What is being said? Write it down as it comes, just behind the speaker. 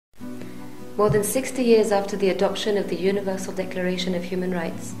More than 60 years after the adoption of the Universal Declaration of Human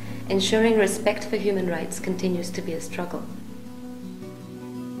Rights, ensuring respect for human rights continues to be a struggle.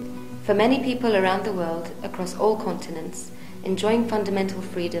 For many people around the world, across all continents, enjoying fundamental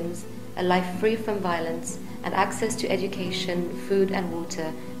freedoms, a life free from violence, and access to education, food and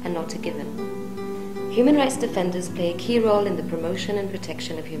water are not a given. Human rights defenders play a key role in the promotion and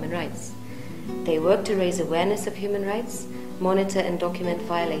protection of human rights. They work to raise awareness of human rights, monitor and document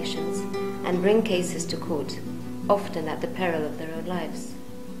violations, and bring cases to court, often at the peril of their own lives.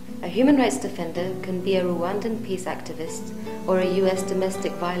 A human rights defender can be a Rwandan peace activist or a US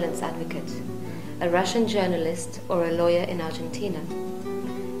domestic violence advocate, a Russian journalist or a lawyer in Argentina.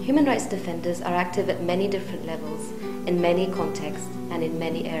 Human rights defenders are active at many different levels, in many contexts and in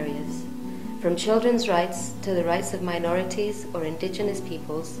many areas, from children's rights to the rights of minorities or indigenous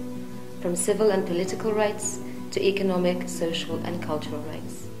peoples, from civil and political rights to economic, social and cultural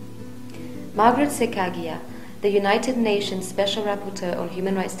rights. Margaret Sekagia, the United Nations Special Rapporteur on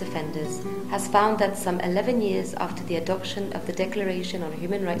Human Rights Defenders, has found that some 11 years after the adoption of the Declaration on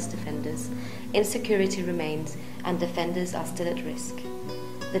Human Rights Defenders, insecurity remains and defenders are still at risk.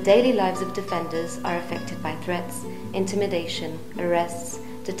 The daily lives of defenders are affected by threats, intimidation, arrests,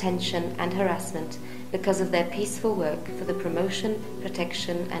 detention and harassment because of their peaceful work for the promotion,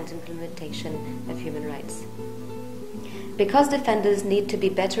 protection and implementation of human rights. Because defenders need to be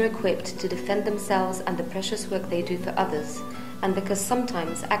better equipped to defend themselves and the precious work they do for others, and because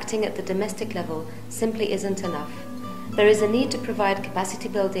sometimes acting at the domestic level simply isn't enough, there is a need to provide capacity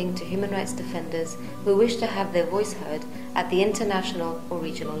building to human rights defenders who wish to have their voice heard at the international or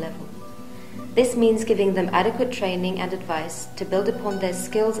regional level. This means giving them adequate training and advice to build upon their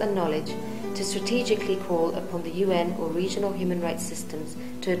skills and knowledge to strategically call upon the UN or regional human rights systems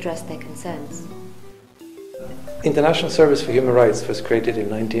to address their concerns. International Service for Human Rights was created in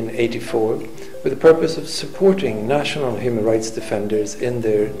 1984 with the purpose of supporting national human rights defenders in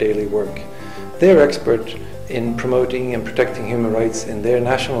their daily work. They are expert in promoting and protecting human rights in their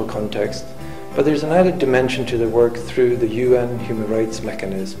national context, but there's an added dimension to their work through the UN human rights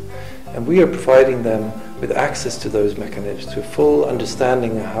mechanism, and we are providing them with access to those mechanisms, to a full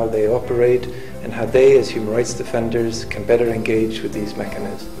understanding of how they operate and how they as human rights defenders can better engage with these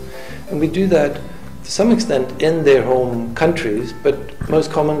mechanisms. And we do that to some extent in their home countries, but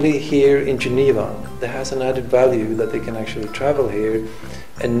most commonly here in Geneva. There has an added value that they can actually travel here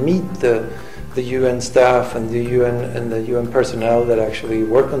and meet the UN staff and the UN personnel that actually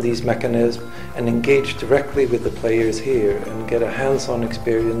work on these mechanisms and engage directly with the players here and get a hands-on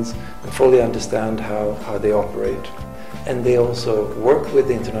experience and fully understand how they operate. And they also work with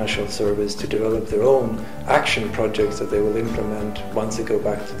the International Service to develop their own action projects that they will implement once they go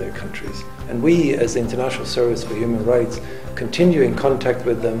back to their countries. And we, as the International Service for Human Rights, continue in contact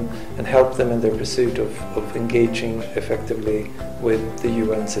with them and help them in their pursuit of engaging effectively with the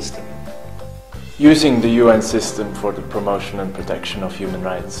UN system. Using the UN system for the promotion and protection of human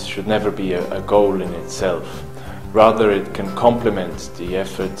rights should never be a goal in itself. Rather, it can complement the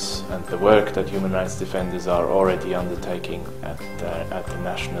efforts and the work that human rights defenders are already undertaking at the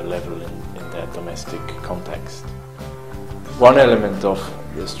national level in their domestic context. One element of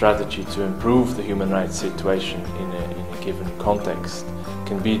the strategy to improve the human rights situation in a given context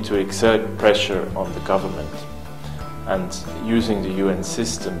can be to exert pressure on the government, and using the UN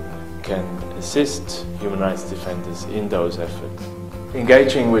system can assist human rights defenders in those efforts.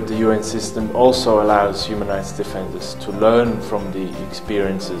 Engaging with the UN system also allows human rights defenders to learn from the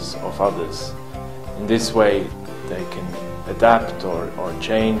experiences of others. In this way, they can adapt or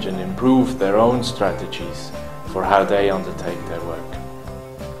change and improve their own strategies for how they undertake their work.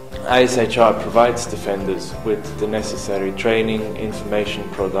 ISHR provides defenders with the necessary training, information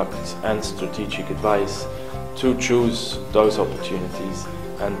products and strategic advice to choose those opportunities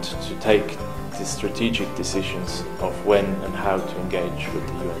and to take the strategic decisions of when and how to engage with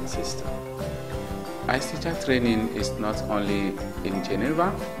the UN system. ISHR training is not only in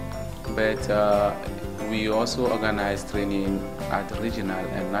Geneva, but we also organize training at regional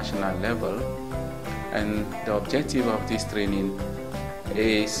and national level. And the objective of this training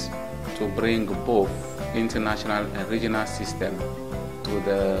is to bring both international and regional system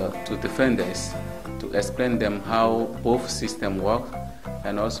to defenders, to explain them how both systems work,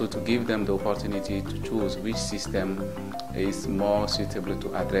 and also to give them the opportunity to choose which system is more suitable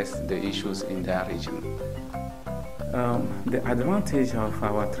to address the issues in their region. The advantage of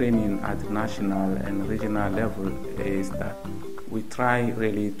our training at the national and regional level is that we try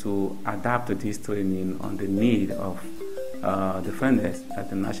really to adapt this training on the need of defenders at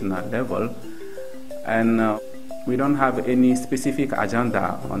the national level, and we don't have any specific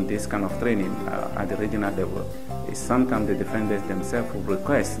agenda on this kind of training at the regional level. It's sometimes the defenders themselves who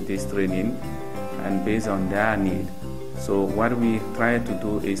request this training and based on their need. So what we try to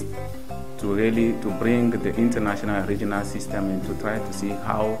do is to bring the international and regional system in to try to see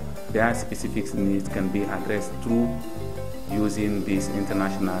how their specific needs can be addressed through using this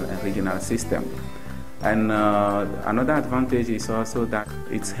international and regional system. And another advantage is also that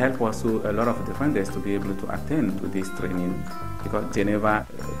it's helped also a lot of defenders to be able to attend to this training, because Geneva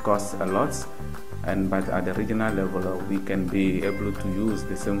costs a lot, but at the regional level we can be able to use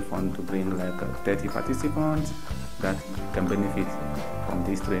the same fund to bring like 30 participants that can benefit from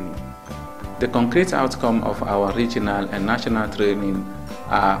this training. The concrete outcome of our regional and national training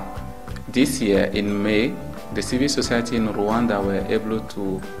are this year in May, the civil society in Rwanda were able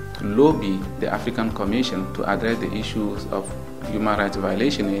to lobby the African Commission to address the issues of human rights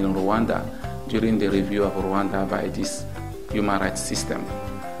violation in Rwanda during the review of Rwanda by this human rights system.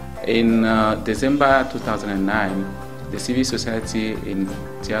 In December 2009, the civil society in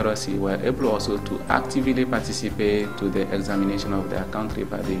DRC were able also to actively participate to the examination of their country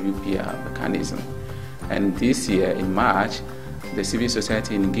by the UPR mechanism. And this year in March, the civil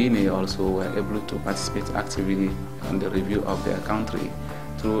society in Guinea also were able to participate actively in the review of their country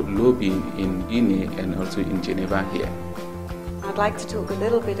through lobbying in Guinea and also in Geneva here. I'd like to talk a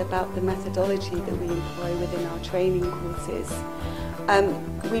little bit about the methodology that we employ within our training courses.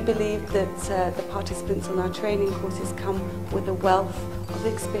 We believe that the participants on our training courses come with a wealth of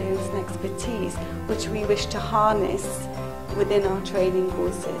experience and expertise which we wish to harness within our training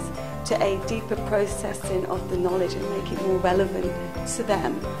courses to aid deeper processing of the knowledge and make it more relevant to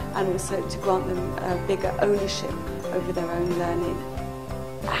them, and also to grant them bigger ownership over their own learning.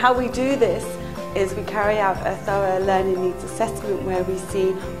 How we do this is we carry out a thorough learning needs assessment where we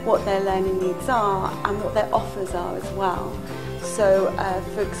see what their learning needs are and what their offers are as well. So,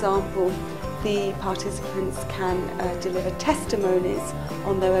 for example, the participants can deliver testimonies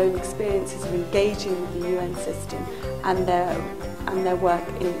on their own experiences of engaging with the UN system and their work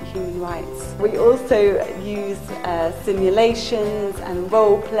in human rights. We also use simulations and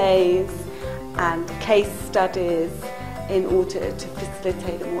role plays and case studies in order to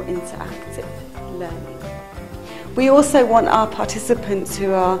facilitate a more interactive learning. We also want our participants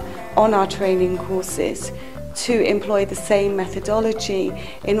who are on our training courses to employ the same methodology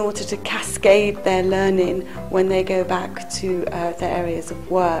in order to cascade their learning when they go back to their areas of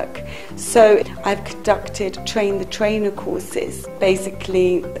work. So I've conducted train the trainer courses,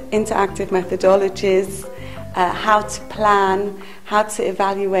 basically interactive methodologies, how to plan, how to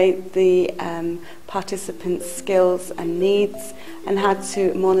evaluate the participants' skills and needs, and how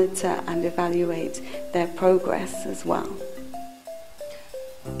to monitor and evaluate their progress as well.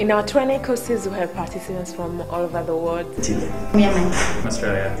 In our training courses, we have participants from all over the world. Yemen,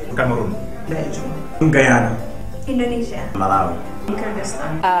 Australia, Cameroon, Belgium, Guyana, Indonesia, Malawi,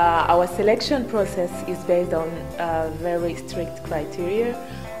 Kyrgyzstan. Our selection process is based on very strict criteria.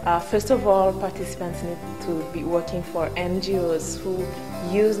 First of all, participants need to be working for NGOs who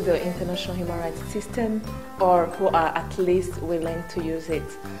use the international human rights system or who are at least willing to use it.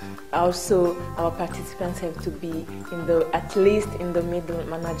 Also, our participants have to be at least in the middle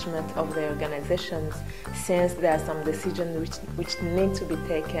management of the organizations, since there are some decisions which need to be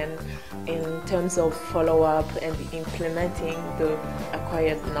taken in terms of follow-up and implementing the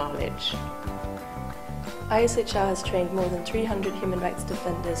acquired knowledge. ISHR has trained more than 300 human rights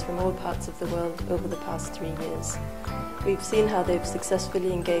defenders from all parts of the world over the past 3 years. We've seen how they've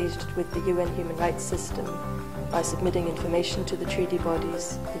successfully engaged with the UN human rights system by submitting information to the treaty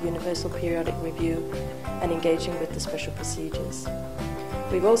bodies, the Universal Periodic Review, and engaging with the special procedures.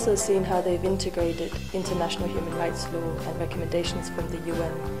 We've also seen how they've integrated international human rights law and recommendations from the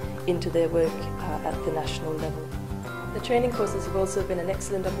UN into their work at the national level. The training courses have also been an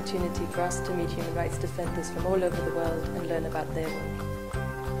excellent opportunity for us to meet human rights defenders from all over the world and learn about their work.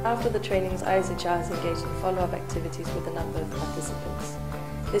 After the trainings, ISHR has engaged in follow-up activities with a number of participants.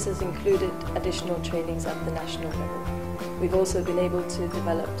 This has included additional trainings at the national level. We've also been able to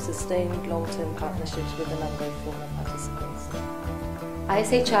develop sustained long-term partnerships with a number of former participants.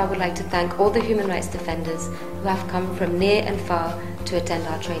 ISHR would like to thank all the human rights defenders who have come from near and far to attend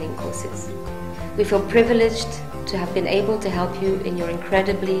our training courses. We feel privileged to have been able to help you in your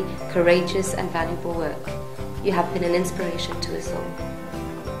incredibly courageous and valuable work. You have been an inspiration to us all.